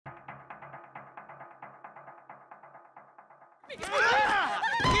Get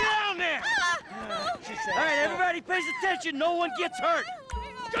down there! All right, everybody pays attention. No one gets hurt.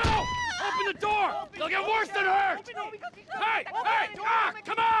 Go! Open the door! They'll get worse than hurt! Hey! Hey! Ah!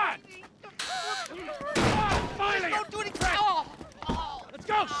 Come on! Oh, finally! Don't do any crap! Let's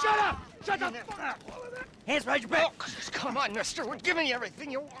go! Shut up! Shut the fuck up! Hands behind your back. Oh, come on, mister. We're giving you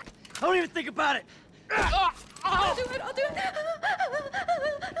everything you want. Don't even think about it. I'll do it.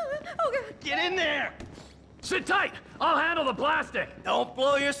 Oh, God. Get in there! Sit tight! I'll handle the plastic! Don't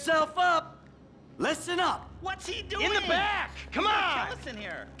blow yourself up. Listen up. What's he doing? In the back! Come on! Kill us in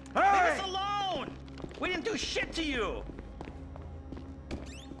here. Hurry. Leave us alone. We didn't do shit to you.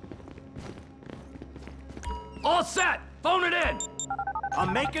 All set! Phone it in!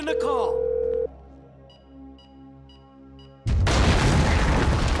 I'm making the call.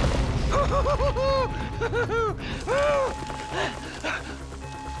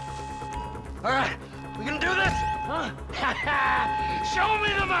 All right, we gonna do this? Huh? Show me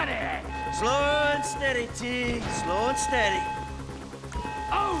the money! Slow and steady, T. Slow and steady.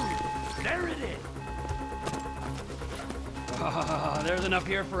 Oh, there it is. Oh, there's enough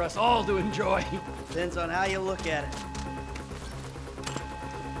here for us all to enjoy. Depends on how you look at it.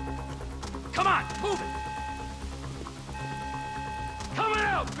 Come on, move it! Coming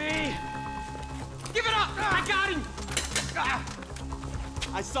out, B! Give it up! I got him!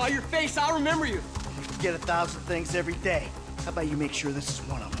 I saw your face. I'll remember you. You forget 1,000 things every day. How about you make sure this is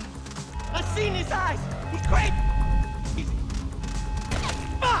one of them? I've seen his eyes. He's great.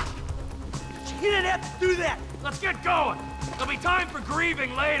 Fuck! You didn't have to do that. Let's get going. There'll be time for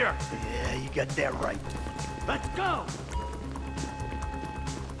grieving later. Yeah, you got that right. Let's go.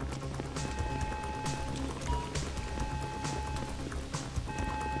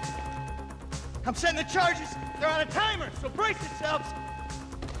 I'm setting the charges. They're on a timer, so brace yourselves.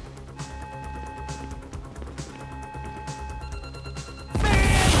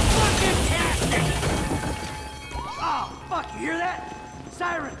 Oh, fuck, you hear that?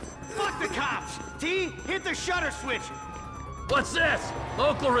 Sirens. Fuck the cops. T, hit the shutter switch. What's this?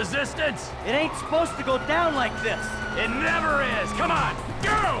 Local resistance? It ain't supposed to go down like this. It never is. Come on,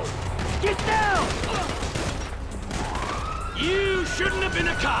 go! Get down! You shouldn't have been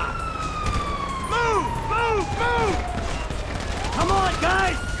a cop. Move! Move! Move! Come on,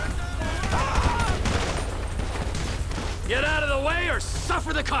 guys! Get out of the way or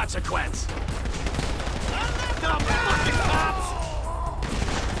suffer the consequence. The fucking cops!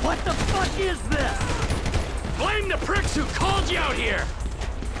 What the fuck is this? Blame the pricks who called you out here.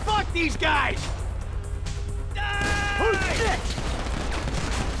 Fuck these guys! Oh, shit!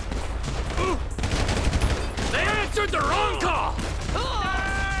 They answered the wrong call.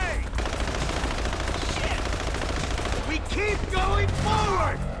 We keep going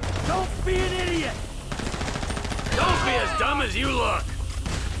forward! Don't be an idiot! Don't be as dumb as you look.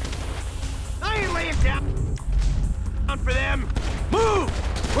 I ain't laying down for them. Move!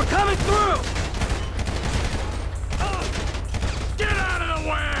 We're coming through! Get out of the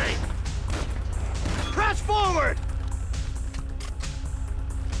way! Press forward!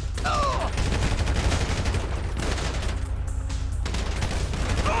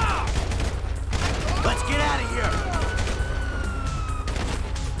 Let's get out of here!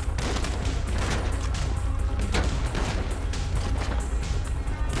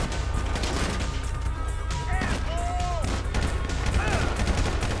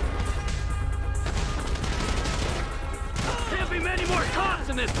 Can't be many more cops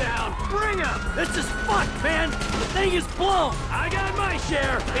in this town. Bring them! This is fucked, man! The thing is blown! I got my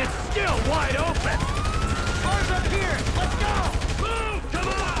share. It's still wide open. Cars up here! Let's go! Move! Come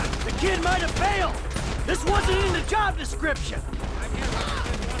on! The kid might have failed! This wasn't in the job description!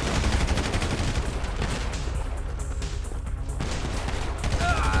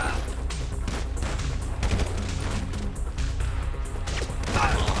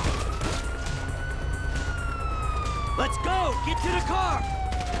 Let's go! Get to the car!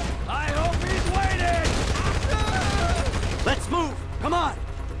 I hope he's waiting! Let's move! Come on!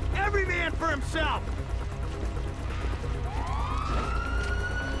 Every man for himself!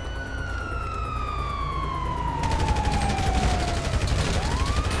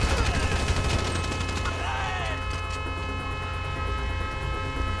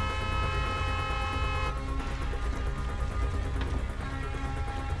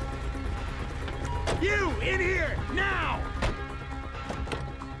 You, in here, now!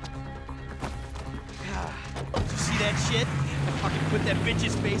 Did you see that shit? I fucking put that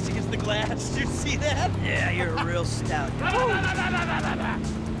bitch's face against the glass. Did you see that? Yeah, you're a real stout. Fuck,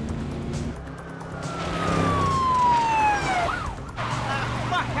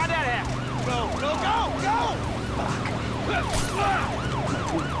 how'd that happen? Go, go, go, go!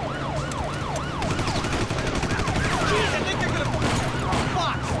 Jeez, I think they're gonna... Oh,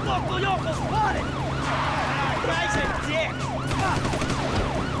 fuck! Look, we almost spotted! Guy's a dick!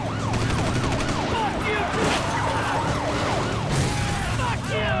 Fuck you! Fuck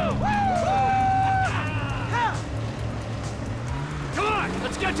you! Come on,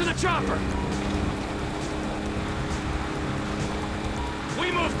 let's get to the chopper. We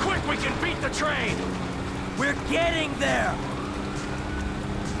move quick, we can beat the train. We're getting there!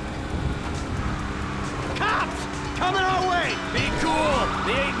 Cops! Coming our way! Be cool.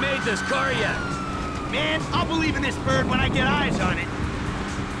 They ain't made this car yet. Man, I'll believe in this bird when I get eyes on it.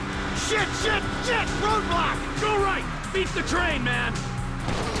 Shit, shit, shit! Roadblock! Go right. Beat the train, man.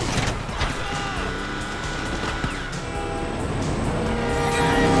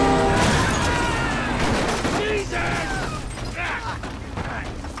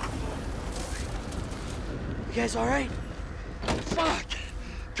 You guys all right? Fuck!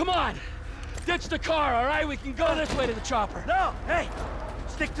 Come on! Ditch the car, all right? We can go this way to the chopper. No! Hey!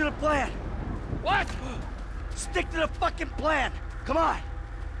 Stick to the plan! What? Stick to the fucking plan! Come on!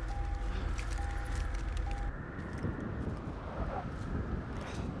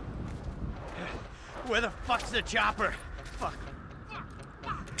 Where the fuck's the chopper? Fuck.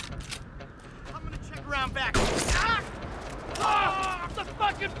 Fuck. I'm gonna check around back. Ah! Ah! The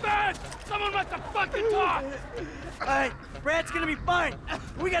fucking fence! Someone must have fucking talk! All right, Brad's gonna be fine.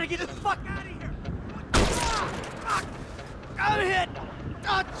 We gotta get the fuck out of here. Fuck! I'm hit.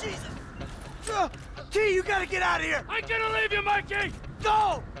 Oh Jesus! T, you gotta get out of here. I'm gonna leave you, Mikey!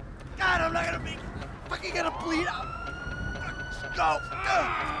 Go! God, I'm not gonna be fucking gonna bleed out. Go!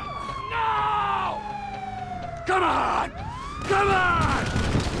 No! Come on! Come on!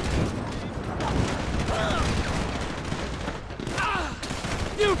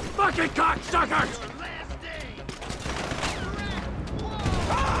 You fucking cocksuckers!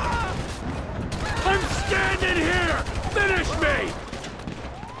 I'm standing here! Finish me!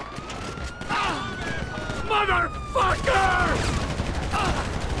 Motherfuckers!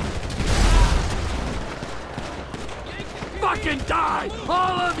 Fucking die!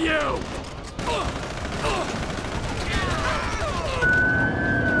 All of you!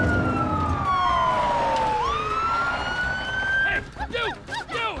 Hey! You!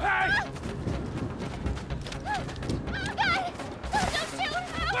 Hey!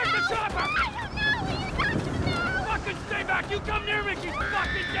 Where's the chopper? Fucking stay back! You come near me, she's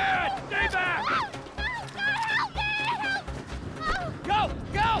fucking dead! Stay back! Go!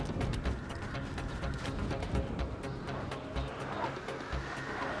 Go!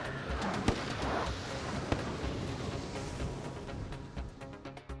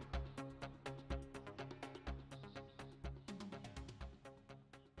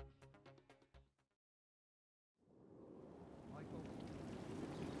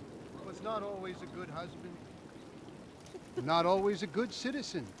 Was not always a good husband, not always a good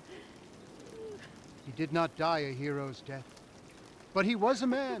citizen. He did not die a hero's death, but he was a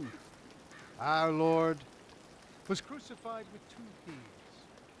man. Our Lord was crucified with 2 thieves,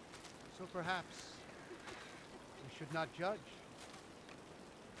 so perhaps we should not judge.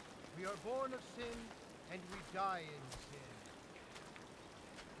 We are born of sin, and we die in sin.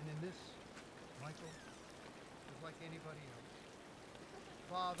 And in this, Michael is like anybody else.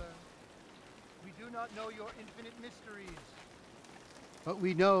 Father, we do not know your infinite mysteries, but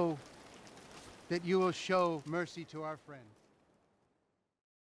we know that you will show mercy to our friend.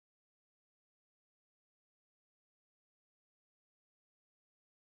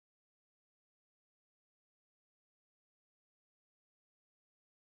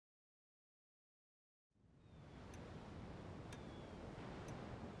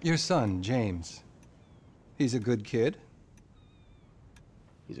 Your son, James. He's a good kid.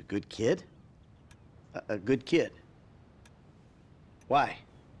 He's a good kid? A good kid? Why?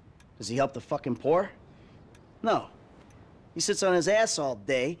 Does he help the fucking poor? No. He sits on his ass all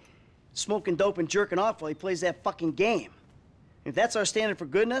day, smoking dope and jerking off while he plays that fucking game. If that's our standard for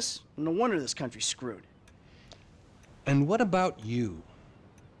goodness, no wonder this country's screwed. And what about you?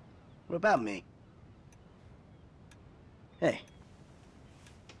 What about me? Hey.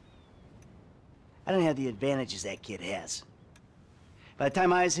 I don't have the advantages that kid has. By the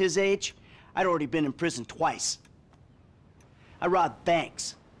time I was his age, I'd already been in prison twice. I robbed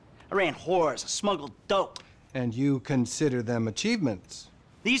banks. I ran whores. I smuggled dope. And you consider them achievements?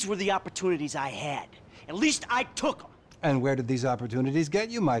 These were the opportunities I had. At least I took them. And where did these opportunities get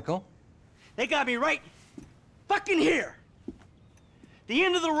you, Michael? They got me right fucking here. The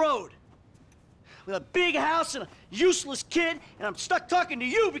end of the road. With a big house and a useless kid, and I'm stuck talking to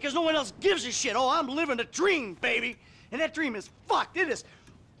you because no one else gives a shit. Oh, I'm living a dream, baby. And that dream is fucked. It is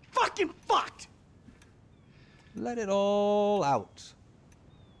fucking fucked. Let it all out.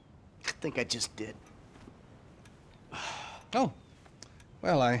 I think I just did. Oh,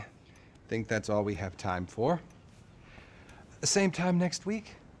 well, I think that's all we have time for. The same time next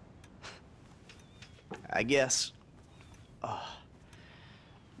week? I guess. I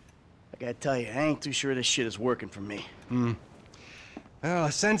gotta tell you, I ain't too sure this shit is working for me. Well,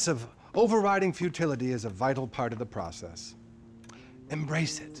 a sense of overriding futility is a vital part of the process.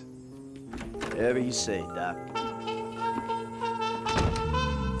 Embrace it. Whatever you say, Doc.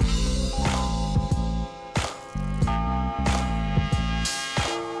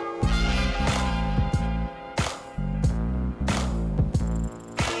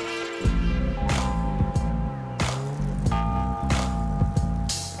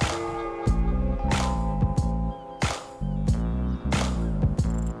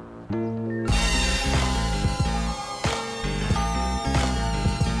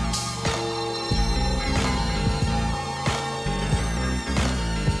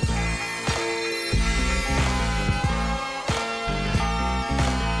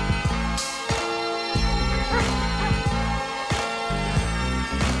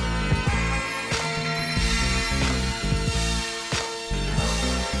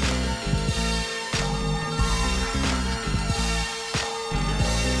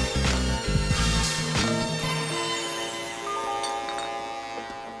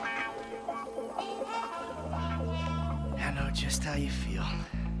 Just how you feel.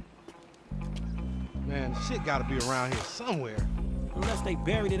 Man, shit gotta be around here somewhere. Unless they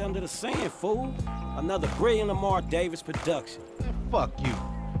buried it under the sand, fool. Another brilliant Lamar Davis production. Man, fuck you.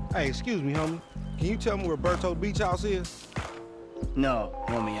 Hey, excuse me, homie. Can you tell me where Berto's beach house is? No,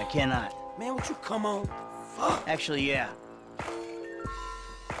 homie, I cannot. Man, would you come on? Fuck. Actually, yeah.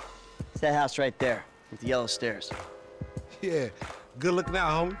 It's that house right there, with the yellow stairs. Yeah, good looking out,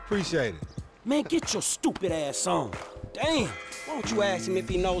 homie. Appreciate it. Man, get your stupid ass on. Damn, why don't you ask him if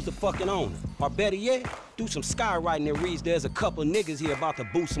he knows the fucking owner? Or better yet, do some skywriting that reads there's a couple niggas here about to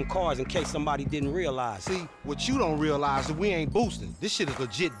boost some cars in case somebody didn't realize. See, what you don't realize is we ain't boosting. This shit is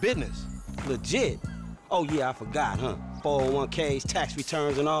legit business. Legit? Oh yeah, I forgot, huh? 401ks, tax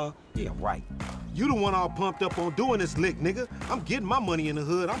returns and all? Yeah, right. You the one all pumped up on doing this lick, nigga. I'm getting my money in the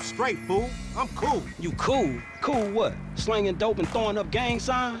hood. I'm straight, fool. I'm cool. You cool? Cool what? Slinging dope and throwing up gang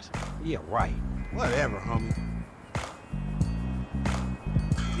signs? Yeah, right. Whatever, homie.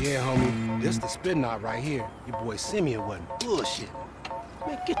 Yeah, homie, this the spin knot right here. Your boy Simeon wasn't bullshit.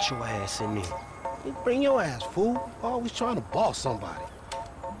 Man, get your ass in there. Hey, bring your ass, fool. Always trying to boss somebody.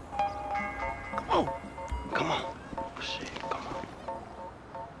 Come on. Come on. Shit, come on.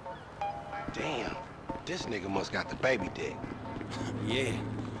 Damn, this nigga must got the baby dick. Yeah,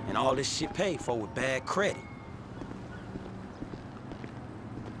 and all this shit paid for with bad credit.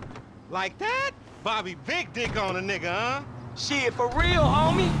 Like that? Bobby big dick on a nigga, huh? Shit, for real,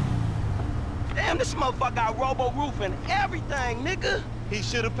 homie. Damn, this motherfucker got robo-roof and everything, nigga. He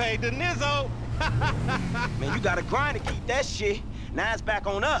should have paid the nizzo. Man, you gotta grind to keep that shit. Now it's back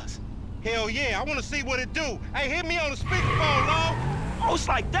on us. Hell yeah, I want to see what it do. Hey, hit me on the speakerphone, Lo. Oh, it's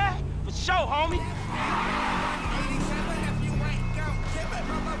like that? For sure, homie.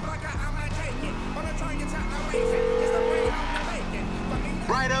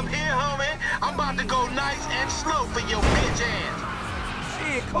 Right up here, homie. I'm about to go nice and slow for your bitch ass.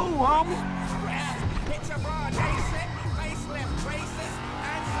 Shit, cool, homie.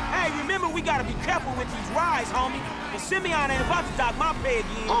 Hey, remember we gotta be careful with these rides, homie. And Simeon ain't about to dock my pay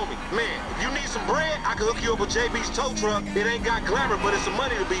again. Homie, man, if you need some bread, I can hook you up with JB's tow truck. It ain't got glamour, but it's some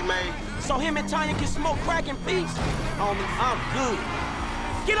money to be made. So him and Tanya can smoke crack in peace? Homie, I'm good.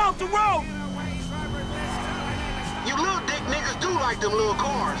 Get off the road! You little dick niggas do like them little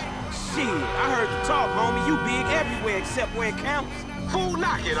cars. Shit, I heard you talk, homie. You big everywhere except where it counts. Fool,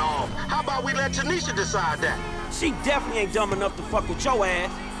 knock it off. How about we let Tanisha decide that? She definitely ain't dumb enough to fuck with your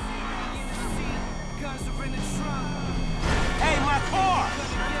ass. Hey, my car!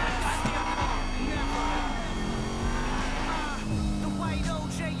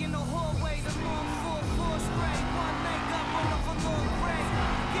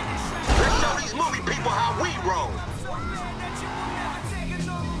 Let's show these movie people how we roll.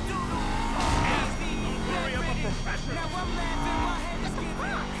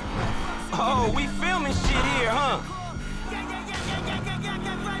 Oh, we filming shit here, huh?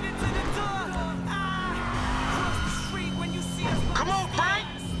 Come on, Frank.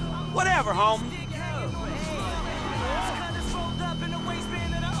 Whatever, homie.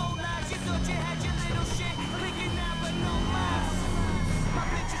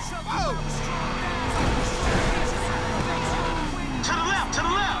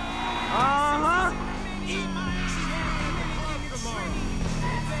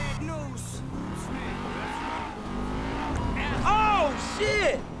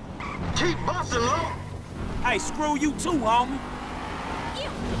 Shit! Keep busting, Lo. Hey, screw you too, homie.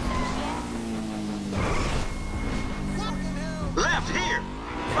 Left here.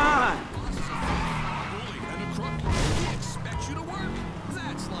 Fine.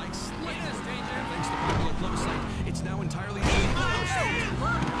 It's now entirely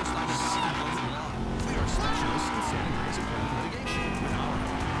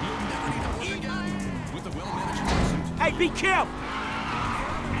Hey, be careful!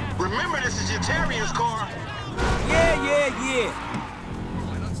 Remember, this is your Terrier's car. Yeah.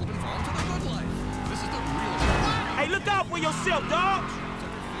 Hey, look out for yourself, dog!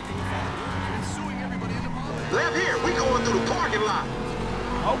 Left here, we going through the parking lot.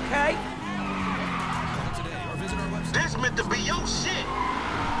 Okay. This meant to be your shit.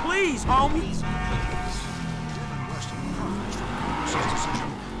 Please, homie.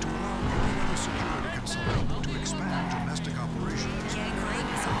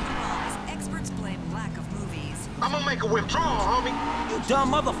 I'm gonna make a withdrawal, homie. You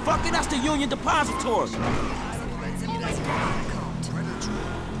dumb motherfucker, that's the Union Depository.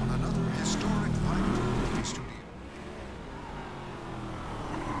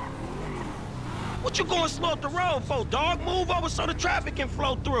 What you going slow up the road for, dog? Move over so the traffic can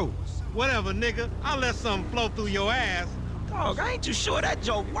flow through. Whatever, nigga. I'll let something flow through your ass. Dog, I ain't too sure that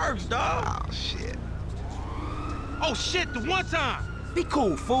joke works, dog. Oh, shit. Oh, shit, the one time. Be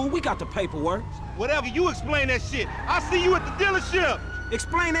cool, fool. We got the paperwork. Whatever, you explain that shit. I'll see you at the dealership.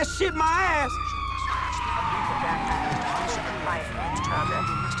 Explain that shit my ass.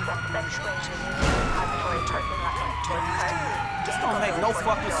 This don't make no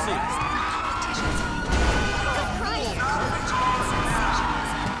fucking sense.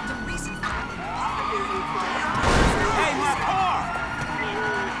 Hey, my car!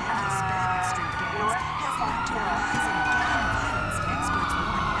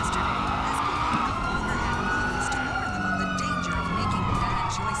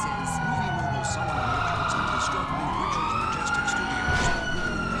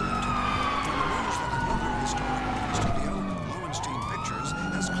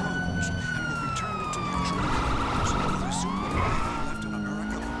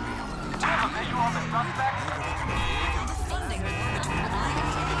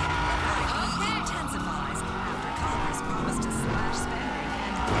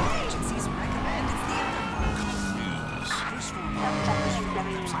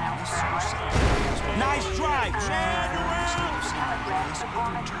 Nice drive,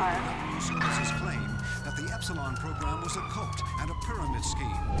 Santos' claim that the Epsilon program was a cult and a pyramid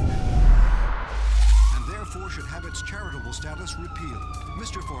scheme, and therefore should have its charitable status repealed.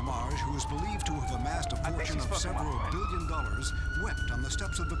 Mr. Formage, who is believed to have amassed a fortune of several $billion, wept on the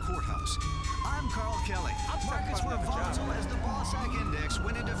steps of the courthouse. I'm Carl Kelly. Markets were volatile as the Bossack Index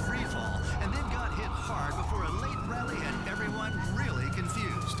went into freefall and then got hit hard before a late rally had everyone really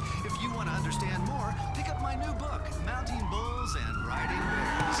confused. If you want to understand more, pick up my new book, Mounting Bulls and Riding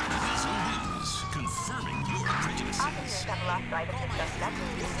Bears. confirming your prejudices. Officers have lost sight of the suspect.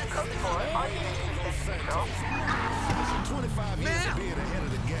 Code 4, all units suspect control. 25 years of being ahead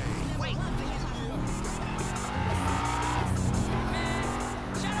of the game. Wait.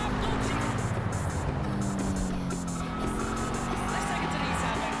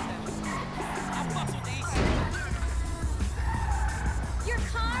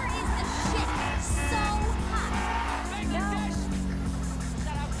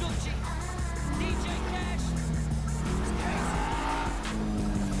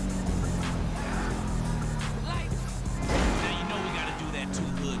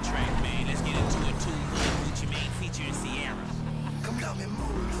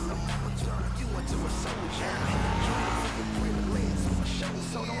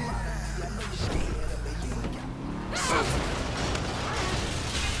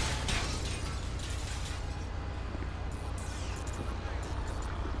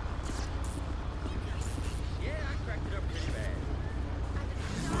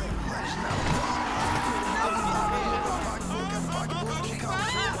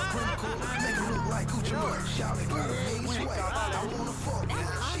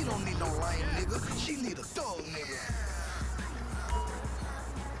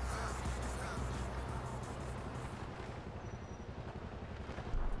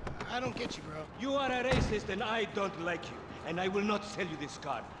 I don't get you, bro. You are a racist and I don't like you. And I will not sell you this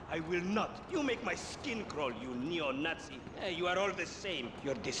car. I will not. You make my skin crawl, you neo-Nazi. Hey, you are all the same.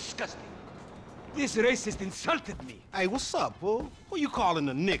 You're disgusting. This racist insulted me. Hey, what's up, fool? Who you calling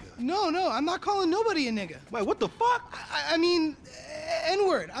a nigga? No, I'm not calling nobody a nigga. Wait, what the fuck? I mean,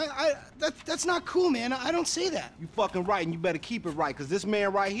 N-word. That's not cool, man. I don't say that. You fucking right, and you better keep it right, because this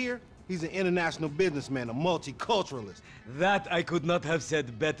man right here, he's an international businessman, a multiculturalist. That I could not have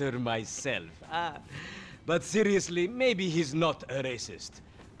said better myself. But seriously, maybe he's not a racist.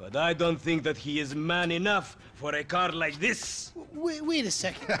 But I don't think that he is man enough for a car like this. Wait a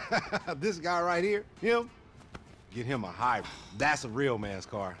second. This guy right here, him, get him a hybrid. That's a real man's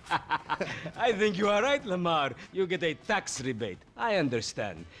car. I think you are right, Lamar. You get a tax rebate. I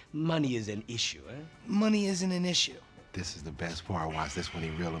understand. Money is an issue, eh? Money isn't an issue. This is the best part. Watch this when he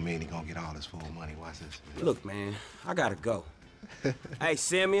reel him in. He gonna get all his full money. Watch this. Look, man, I gotta go. Hey,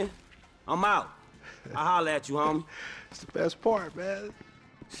 Simeon, I'm out. I'll holler at you, homie. It's the best part, man.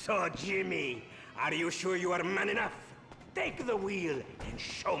 So, Jimmy, are you sure you are man enough? Take the wheel and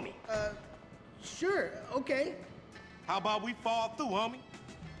show me. Sure, okay. How about we fall through, homie?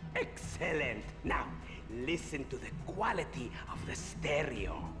 Excellent. Now, listen to the quality of the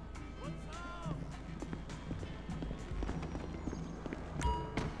stereo.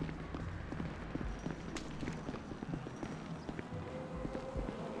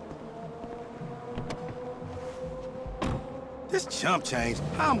 This chump change.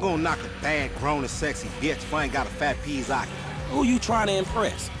 How I'm gonna knock a bad, grown and sexy bitch if I ain't got a fat piece-occy? Who you trying to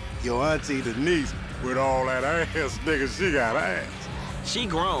impress? Your auntie Denise. With all that ass, nigga, she got ass. She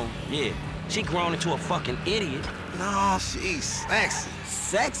grown, yeah. She grown into a fucking idiot. No, she's sexy.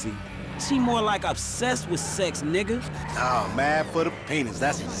 Sexy? She more like obsessed with sex, nigga. Oh, mad for the penis.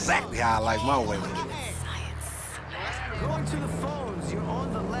 That's exactly how I like my women. Going to the phones. You're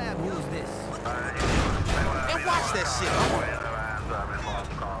on the lab. Use this. And watch that shit, homie.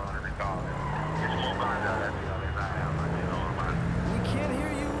 We can't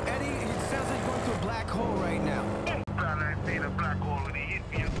hear you, Eddie. It sounds like you're going through a black hole right now.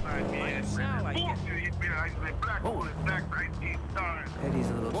 Eddie's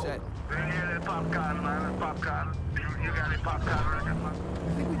a little upset. I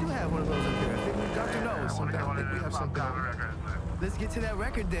think we do have one of those up here. I think we got to know something. I think we have something. Let's get to that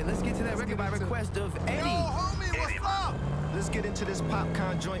record then. Let's get to that record by request of Eddie. Yo, homie, what's up? Let's get into this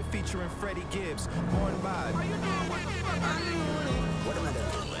popcorn joint featuring Freddie Gibbs. Born by. What am I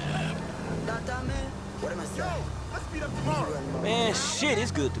doing? Dada, man. What am I saying? Yo, let's meet up tomorrow. Man, shit,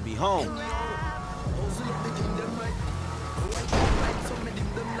 it's good to be home.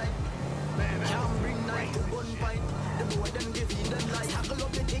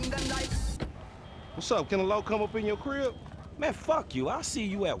 What's up? Can a low come up in your crib? Man, fuck you. I'll see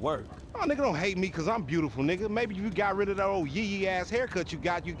you at work. Oh, nigga, don't hate me because I'm beautiful, nigga. Maybe if you got rid of that old yee-yee-ass haircut you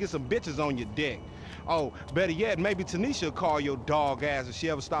got, you get some bitches on your dick. Oh, better yet, maybe Tanisha will call your dog ass if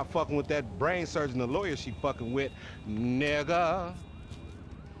she ever stop fucking with that brain surgeon, the lawyer she fucking with, nigga.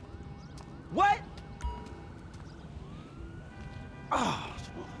 What? Oh,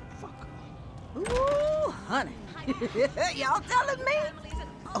 fuck. Ooh, honey. Y'all telling me?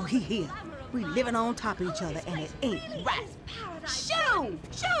 Oh, he here. We living on top of each other, and it ain't right. Shoo!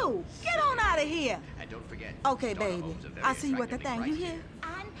 Shoo! Get on out of here. And don't forget. Okay, baby. I see you at the thing. You hear?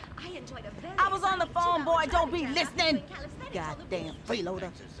 And I enjoyed a very I was on the phone, boy. Don't be listening. Goddamn freeloader.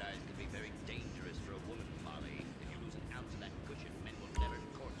 Exercise can be very dangerous for a woman, Molly. If you lose an ounce of that cushion, men will never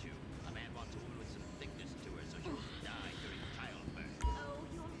court you. A man wants a woman with some thickness to her so she won't die during childbirth. Oh,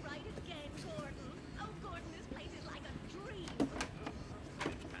 you're right again, Gordon. Oh, Gordon, this place is like a dream.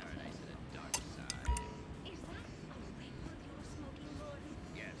 Paradise to the dark side. Is that a redwood you're smoking, Gordon?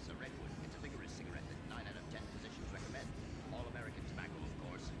 Yes, a redwood. It's a vigorous cigarette that 9 out of 10 physicians recommend. All American tobacco, of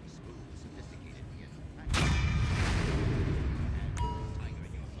course. Smooth, sophisticated, yet practical. And tiger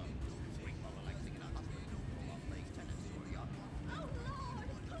in your lungs. Great while relaxing in a hospital. Or playing tennis or yacht. Oh, Lord,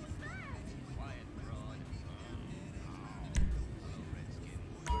 who's that? Quiet, broad. Hello, Redskin.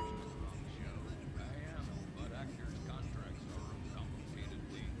 Marshall's the wrong show. I am, but actors' contracts are of complicated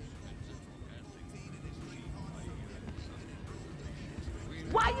things. Central casting needed is cheap.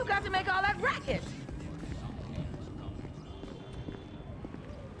 Why you got to make all that racket?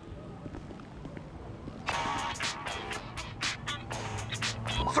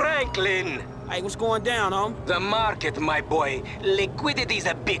 Franklin! Hey, what's going down, home? The market, my boy. Liquidity's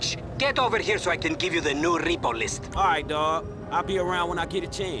a bitch. Get over here so I can give you the new repo list. All right, dog. I'll be around when I get a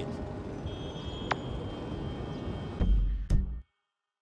chance.